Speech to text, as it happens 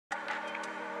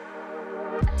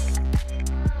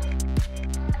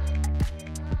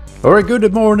Alright,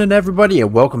 good morning everybody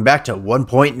and welcome back to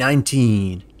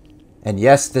 1.19. And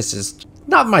yes, this is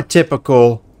not my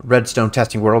typical redstone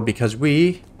testing world because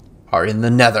we are in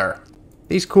the nether.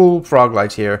 These cool frog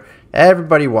lights here,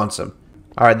 everybody wants them.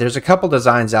 Alright, there's a couple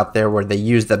designs out there where they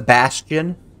use the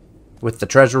bastion with the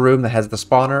treasure room that has the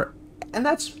spawner. And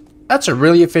that's a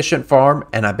really efficient farm,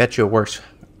 and I bet you it works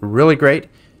really great.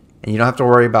 And you don't have to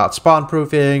worry about spawn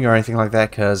proofing or anything like that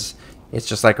because it's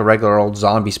just like a regular old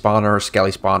zombie spawner or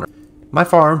skelly spawner. My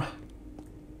farm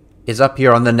is up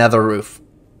here on the nether roof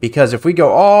because if we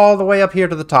go all the way up here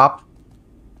to the top,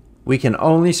 we can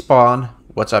only spawn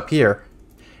what's up here.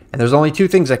 And there's only two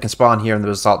things that can spawn here in the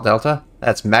basalt delta.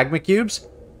 That's magma cubes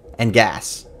and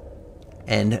gas.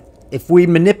 And if we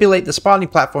manipulate the spawning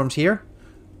platforms here,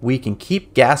 we can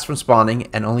keep gas from spawning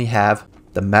and only have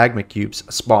the magma cubes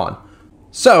spawn.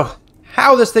 So,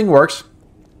 how this thing works,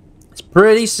 it's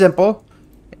pretty simple.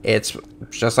 It's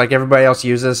just like everybody else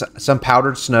uses some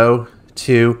powdered snow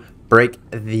to break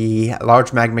the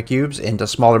large magma cubes into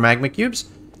smaller magma cubes.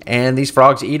 And these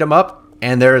frogs eat them up,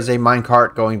 and there is a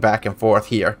minecart going back and forth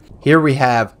here. Here we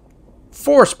have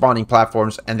 4 spawning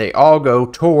platforms, and they all go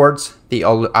towards the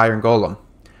iron golem.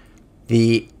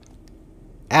 The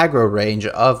aggro range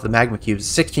of the magma cubes is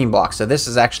 16 blocks. So this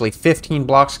is actually 15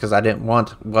 blocks because I didn't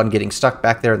want one getting stuck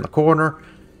back there in the corner.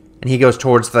 And he goes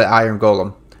towards the iron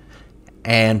golem.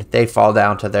 And they fall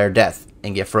down to their death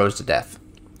and get froze to death.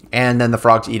 And then the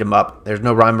frogs eat them up. There's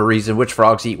no rhyme or reason which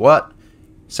frogs eat what.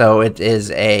 So it is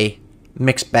a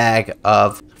mixed bag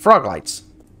of frog lights.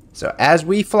 So as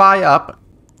we fly up,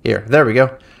 here, there we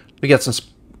go. We got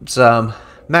some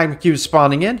magma cubes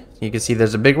spawning in. You can see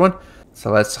there's a big one. So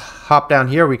let's hop down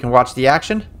here. We can watch the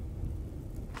action.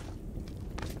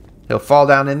 He'll fall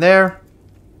down in there.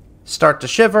 Start to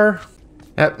shiver.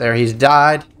 Yep, there he's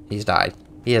died. He's died.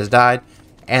 He has died.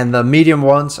 And the medium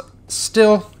ones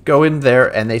still go in there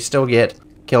and they still get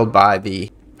killed by the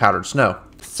powdered snow.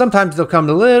 Sometimes they'll come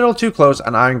a little too close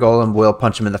and Iron Golem will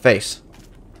punch him in the face.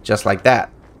 Just like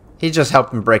that. He's just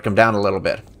helping break him down a little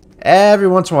bit. Every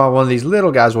once in a while, one of these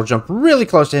little guys will jump really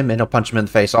close to him and he'll punch him in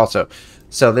the face also.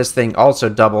 So this thing also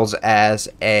doubles as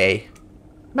a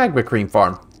magma cream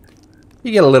farm.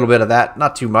 You get a little bit of that,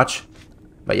 not too much.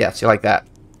 But yes, you like that.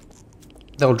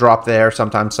 They'll drop there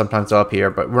sometimes they'll up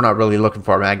here, but we're not really looking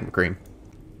for a magma cream.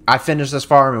 I finished this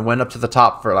farm and went up to the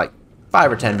top for like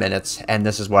 5 or 10 minutes, and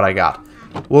this is what I got.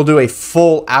 We'll do a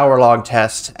full hour-long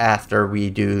test after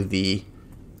we do the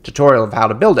tutorial of how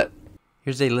to build it.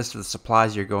 Here's a list of the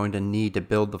supplies you're going to need to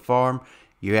build the farm.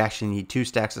 You actually need 2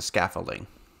 stacks of scaffolding.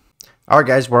 Alright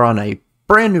guys, we're on a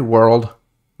brand new world.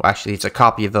 Well, actually, it's a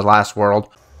copy of the last world.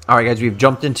 Alright guys, we've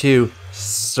jumped into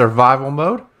survival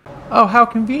mode. Oh, how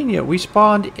convenient. We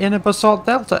spawned in a basalt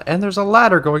delta and there's a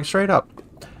ladder going straight up.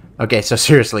 Okay, so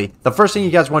seriously, the first thing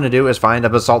you guys want to do is find a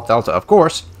basalt delta, of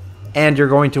course. And you're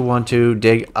going to want to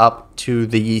dig up to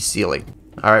the ceiling.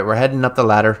 Alright, we're heading up the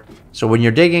ladder. So when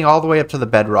you're digging all the way up to the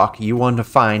bedrock, you want to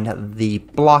find the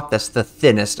block that's the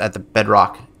thinnest at the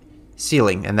bedrock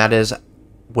ceiling. And that is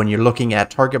when you're looking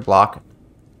at target block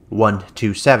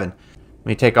 127. Let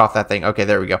me take off that thing. Okay,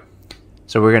 there we go.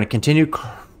 So we're going to continue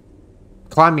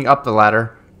climbing up the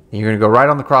ladder, and you're going to go right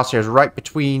on the crosshairs right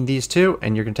between these two,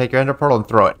 and you're going to take your ender pearl and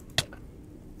throw it.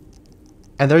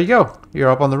 And there you go. You're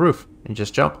up on the roof. You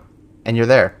just jump, and you're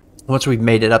there. Once we've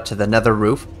made it up to the nether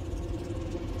roof,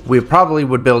 we probably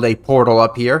would build a portal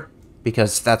up here,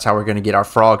 because that's how we're going to get our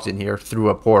frogs in here, through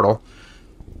a portal.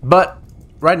 But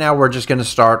right now we're just going to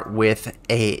start with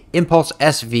a Impulse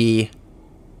SV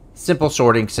simple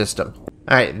sorting system.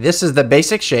 Alright, this is the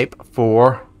basic shape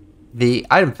for the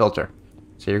item filter.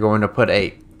 So you're going to put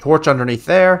a torch underneath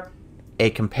there, a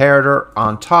comparator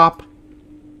on top,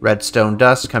 redstone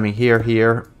dust coming here,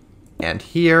 here, and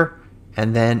here,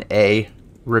 and then a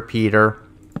repeater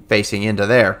facing into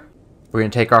there. We're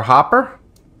going to take our hopper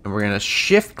and we're going to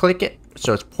shift click it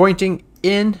so it's pointing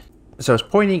in, so it's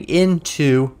pointing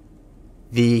into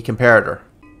the comparator.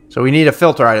 So we need a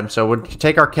filter item. So we'll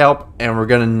take our kelp and we're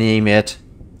going to name it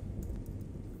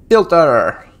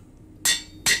filter.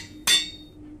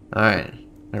 Alright.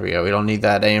 There we go. We don't need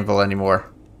that anvil anymore.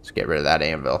 Let's get rid of that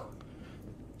anvil.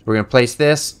 So we're going to place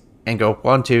this and go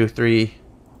 1, 2, 3,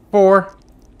 4.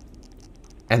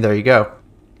 And there you go.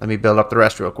 Let me build up the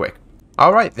rest real quick.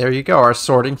 Alright, there you go. Our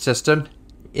sorting system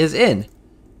is in.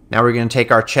 Now we're going to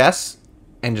take our chests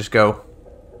and just go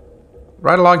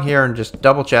right along here and just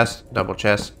double chest, double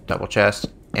chest, double chest,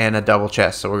 and a double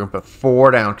chest. So we're going to put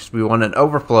 4 down because we want an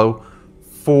overflow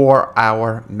for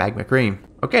our magma cream.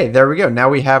 Okay, there we go. Now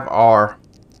we have our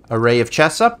array of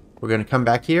chests up. We're going to come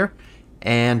back here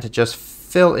and just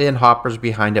fill in hoppers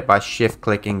behind it by shift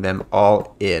clicking them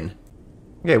all in.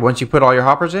 Okay, once you put all your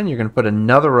hoppers in, you're going to put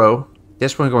another row.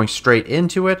 This one going straight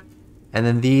into it, and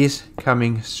then these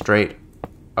coming straight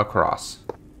across.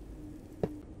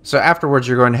 So afterwards,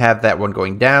 you're going to have that one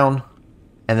going down,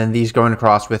 and then these going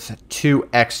across with 2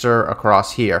 extra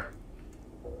across here.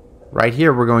 Right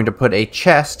here, we're going to put a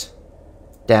chest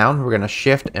down. We're going to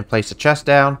shift and place a chest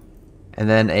down, and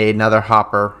then another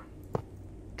hopper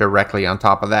directly on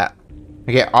top of that.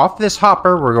 Okay, off this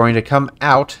hopper, we're going to come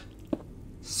out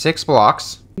 6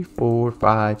 blocks. 3, 4,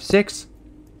 5, 6.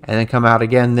 And then come out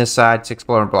again this side, 6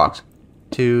 blocks.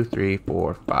 2, 3,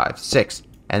 4, 5, 6.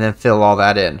 And then fill all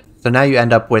that in. So now you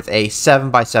end up with a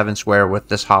 7x7 square with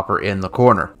this hopper in the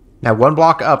corner. Now 1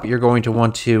 block up, you're going to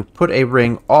want to put a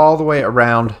ring all the way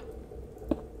around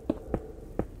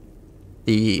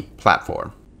the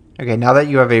platform. Okay, now that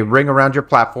you have a ring around your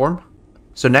platform,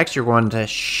 so next you're going to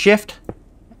shift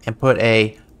and put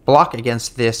a block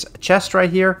against this chest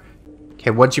right here. Okay,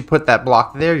 once you put that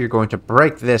block there, you're going to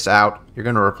break this out. You're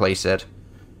going to replace it.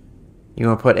 You're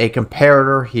going to put a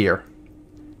comparator here.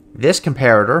 This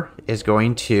comparator is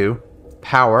going to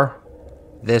power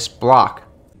this block.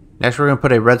 Next, we're going to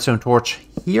put a redstone torch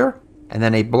here, and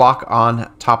then a block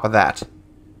on top of that.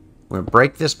 We're going to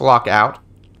break this block out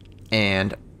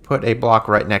and put a block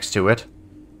right next to it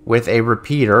with a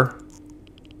repeater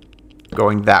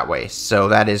going that way. So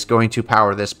that is going to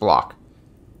power this block.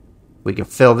 We can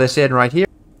fill this in right here.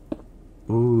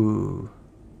 Ooh.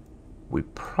 We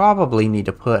probably need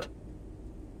to put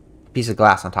a piece of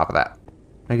glass on top of that.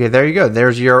 Okay, there you go.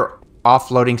 There's your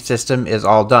offloading system is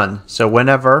all done. So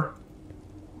whenever,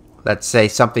 let's say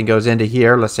something goes into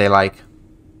here, let's say like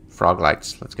frog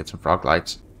lights. Let's get some frog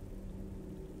lights.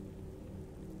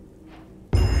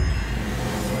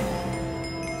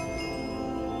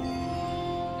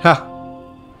 Huh.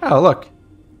 Oh, look.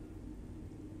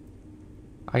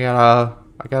 I got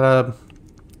an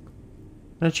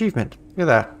achievement. Look at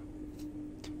that.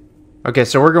 Okay,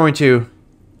 so we're going to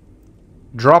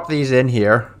drop these in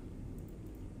here.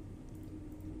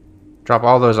 Drop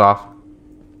all those off.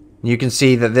 You can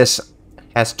see that this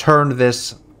has turned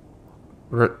this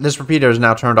repeater is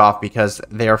now turned off because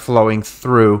they are flowing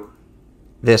through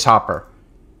this hopper.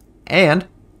 And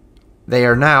they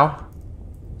are now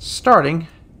starting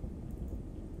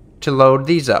to load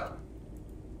these up.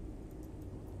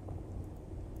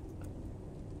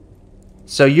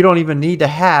 So you don't even need to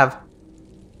have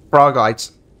frog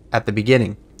lights at the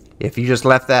beginning. If you just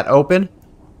left that open,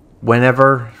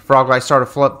 whenever frog lights started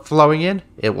flowing in,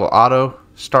 it will auto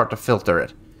start to filter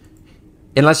it.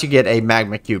 Unless you get a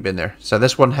magma cube in there. So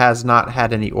this one has not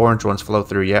had any orange ones flow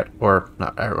through yet. Or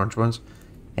not orange ones.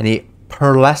 Any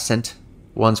pearlescent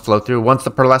ones flow through. Once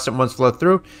the pearlescent ones flow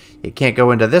through, it can't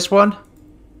go into this one.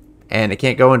 And it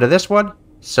can't go into this one.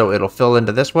 So it'll fill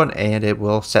into this one and it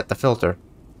will set the filter.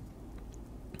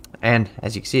 And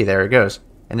as you can see, there it goes.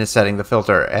 And it's setting the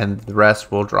filter, and the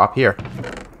rest will drop here.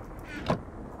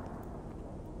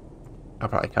 I'll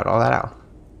probably cut all that out.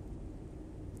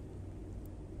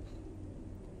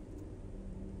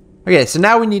 Okay, so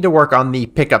now we need to work on the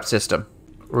pickup system.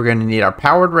 We're going to need our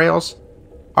powered rails,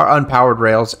 our unpowered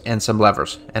rails, and some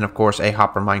levers. And of course, a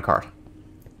hopper minecart.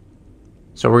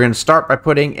 So we're going to start by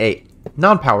putting a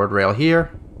non-powered rail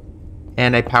here,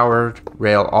 and a powered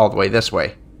rail all the way this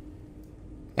way.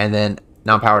 And then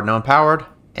non-powered, non-powered,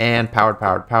 and powered,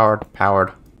 powered, powered,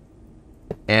 powered.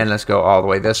 And let's go all the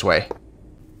way this way.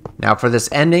 Now for this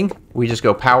ending, we just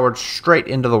go powered straight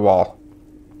into the wall.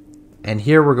 And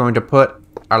here we're going to put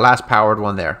our last powered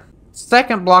one there.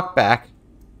 Second block back,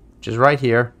 which is right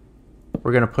here,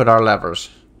 we're going to put our levers.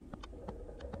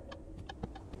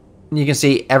 And you can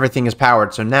see everything is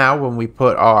powered. So now when we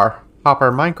put our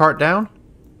hopper minecart down,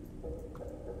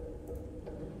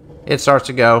 it starts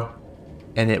to go.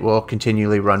 And it will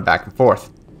continually run back and forth.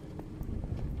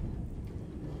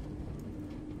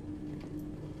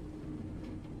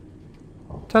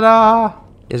 Ta-da!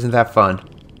 Isn't that fun?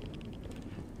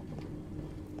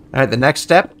 Alright, the next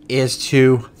step is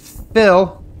to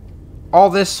fill all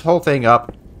this whole thing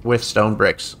up with stone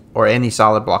bricks. Or any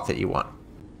solid block that you want.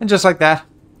 And just like that,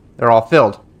 they're all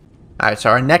filled. Alright,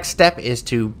 so our next step is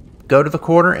to go to the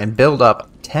corner and build up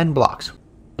 10 blocks.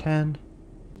 10.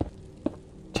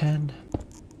 10.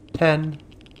 10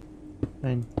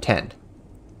 and 10.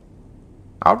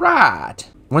 Alright.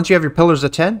 Once you have your pillars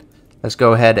of 10, let's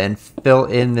go ahead and fill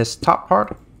in this top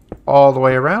part all the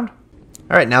way around.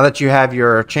 Alright, now that you have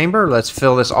your chamber, let's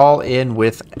fill this all in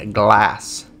with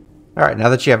glass. Alright, now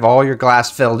that you have all your glass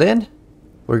filled in,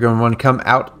 we're going to want to come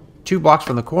out 2 blocks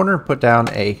from the corner, put down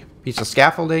a piece of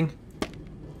scaffolding,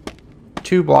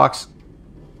 2 blocks,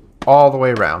 all the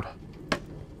way around.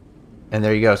 And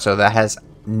there you go. So that has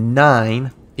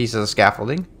 9 pieces of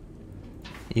scaffolding.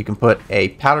 You can put a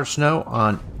powdered snow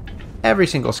on every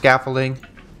single scaffolding.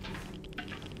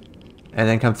 And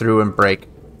then come through and break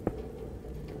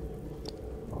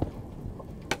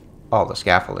all the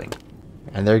scaffolding.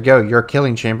 And there you go. Your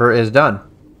killing chamber is done.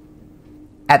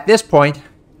 At this point,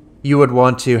 you would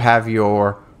want to have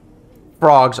your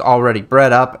frogs already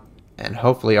bred up and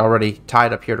hopefully already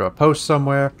tied up here to a post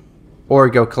somewhere, or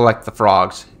go collect the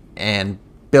frogs and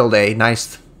build a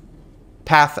nice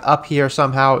path up here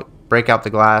somehow, break out the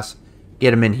glass,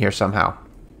 get them in here somehow.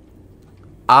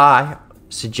 I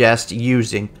suggest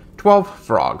using 12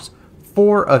 frogs,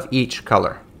 4 of each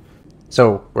color.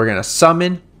 So we're going to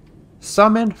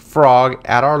summon frog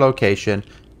at our location.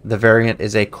 The variant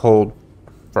is a cold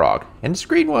frog, and it's a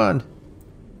green one.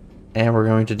 And we're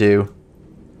going to do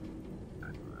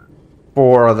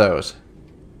 4 of those.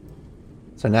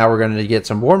 So now we're going to get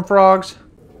some warm frogs.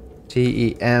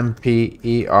 Temperant.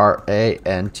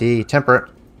 Temperate.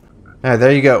 Alright,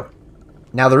 there you go.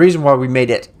 Now the reason why we made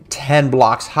it 10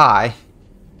 blocks high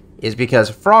is because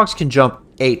frogs can jump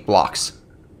 8 blocks.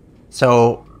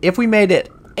 So if we made it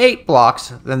 8 blocks,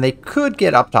 then they could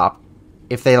get up top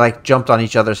if they like jumped on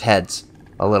each other's heads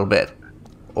a little bit.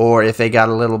 Or if they got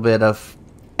a little bit of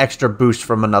extra boost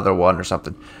from another one or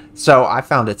something. So I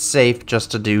found it safe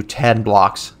just to do 10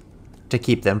 blocks to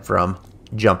keep them from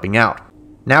jumping out.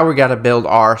 Now we got to build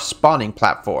our spawning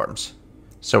platforms.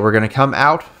 So we're going to come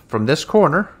out from this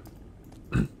corner.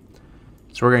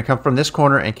 So we're going to come from this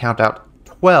corner and count out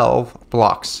 12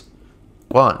 blocks.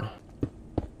 1,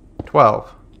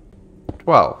 12,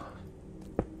 12.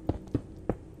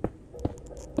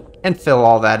 And fill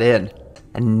all that in.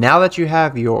 And now that you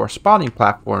have your spawning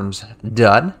platforms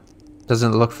done,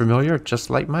 doesn't it look familiar? Just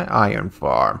like my iron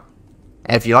farm.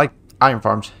 And if you like iron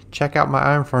farms, check out my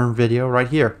iron farm video right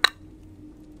here.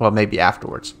 Well, maybe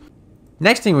afterwards.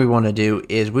 Next thing we want to do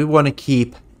is we want to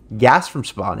keep gas from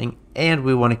spawning, and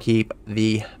we want to keep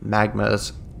the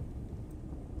magmas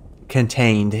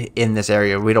contained in this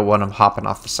area. We don't want them hopping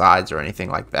off the sides or anything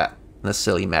like that. The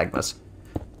silly magmas.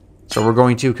 So we're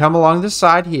going to come along this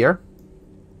side here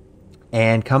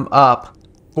and come up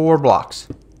 4 blocks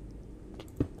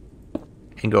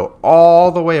and go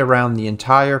all the way around the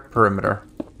entire perimeter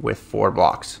with 4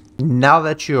 blocks. Now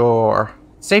that your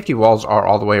safety walls are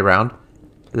all the way around,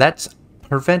 let's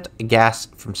prevent gas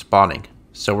from spawning.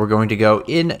 So we're going to go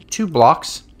in 2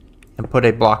 blocks and put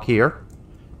a block here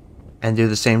and do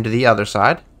the same to the other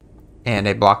side and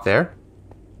a block there.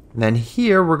 And then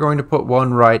here we're going to put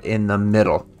one right in the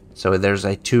middle. So there's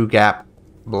a 2 gap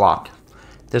block.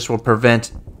 This will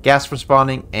prevent gas from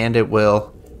spawning, and it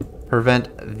will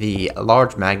prevent the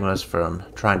large magmas from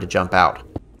trying to jump out.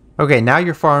 Okay, now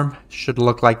your farm should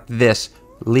look like this,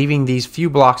 leaving these few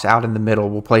blocks out in the middle.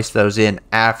 We'll place those in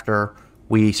after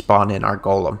we spawn in our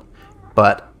golem.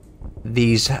 But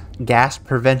these gas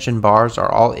prevention bars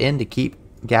are all in to keep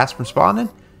gas from spawning,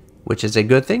 which is a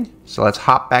good thing. So let's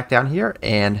hop back down here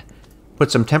and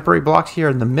put some temporary blocks here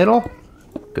in the middle.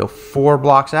 Go 4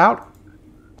 blocks out.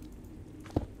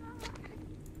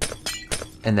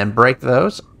 And then break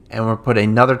those. And we'll put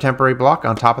another temporary block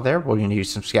on top of there. We're going to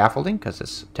use some scaffolding because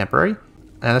it's temporary.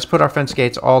 And let's put our fence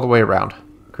gates all the way around,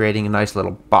 creating a nice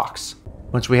little box.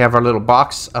 Once we have our little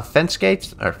box of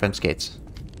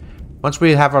once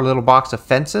we have our little box of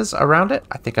fences around it,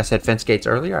 I think I said fence gates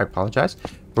earlier, I apologize.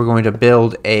 We're going to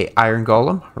build a iron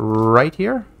golem right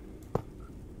here.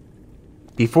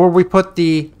 Before we put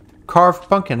the carved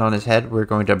pumpkin on his head, we're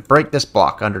going to break this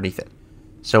block underneath it.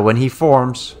 So when he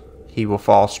forms, he will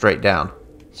fall straight down.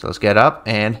 So let's get up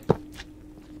and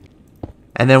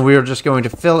then we're just going to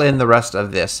fill in the rest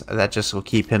of this. That just will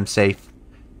keep him safe.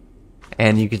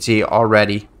 And you can see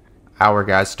already our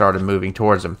guys started moving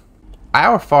towards him.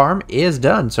 Our farm is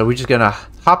done. So we're just going to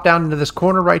hop down into this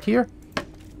corner right here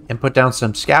and put down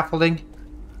some scaffolding.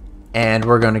 And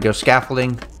we're going to go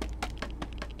scaffolding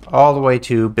all the way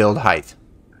to build height.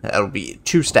 That'll be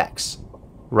 2 stacks,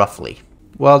 roughly.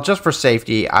 Well, just for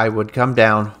safety, I would come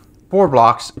down 4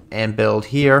 blocks and build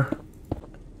here.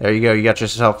 There you go. You got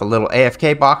yourself a little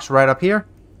AFK box right up here.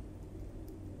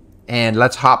 And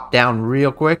let's hop down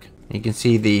real quick. You can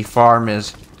see the farm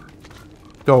is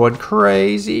going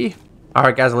crazy.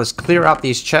 Alright guys, let's clear out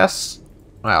these chests.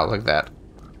 Wow, look at that.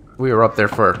 We were up there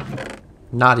for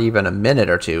not even a minute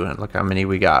or 2. And look how many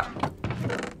we got.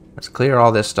 Let's clear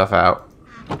all this stuff out.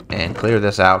 And clear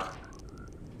this out.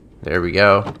 There we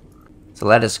go. So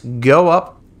let us go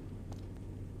up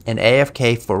and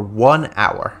AFK for 1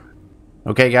 hour.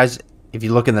 Okay guys, if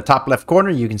you look in the top left corner,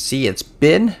 you can see it's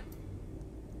been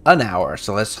an hour.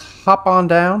 So let's hop on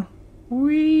down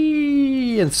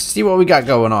Whee! And see what we got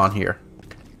going on here.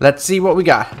 Let's see what we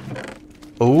got.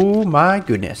 Oh my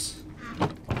goodness.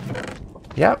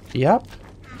 Yep.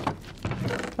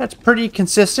 That's pretty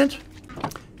consistent.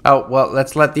 Oh, well,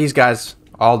 let's let these guys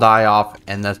all die off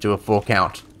and let's do a full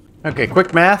count. Okay,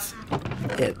 quick math.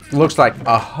 It looks like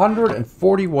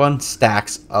 141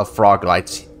 stacks of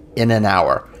froglights in an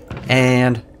hour.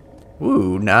 And,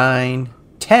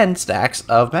 10 stacks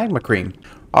of magma cream.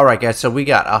 Alright guys, so we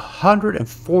got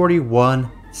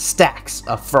 141 stacks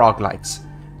of froglights.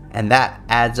 And that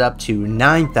adds up to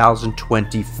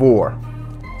 9,024.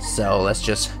 So let's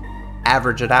just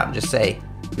average it out and just say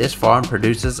this farm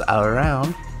produces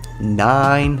around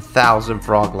 9,000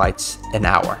 froglights an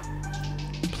hour.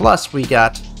 Plus we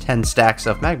got 10 stacks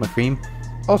of magma cream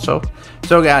also.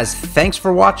 So guys, thanks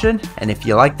for watching, and if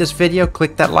you like this video,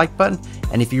 click that like button,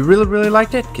 and if you really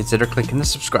liked it, consider clicking the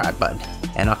subscribe button,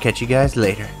 and I'll catch you guys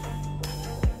later.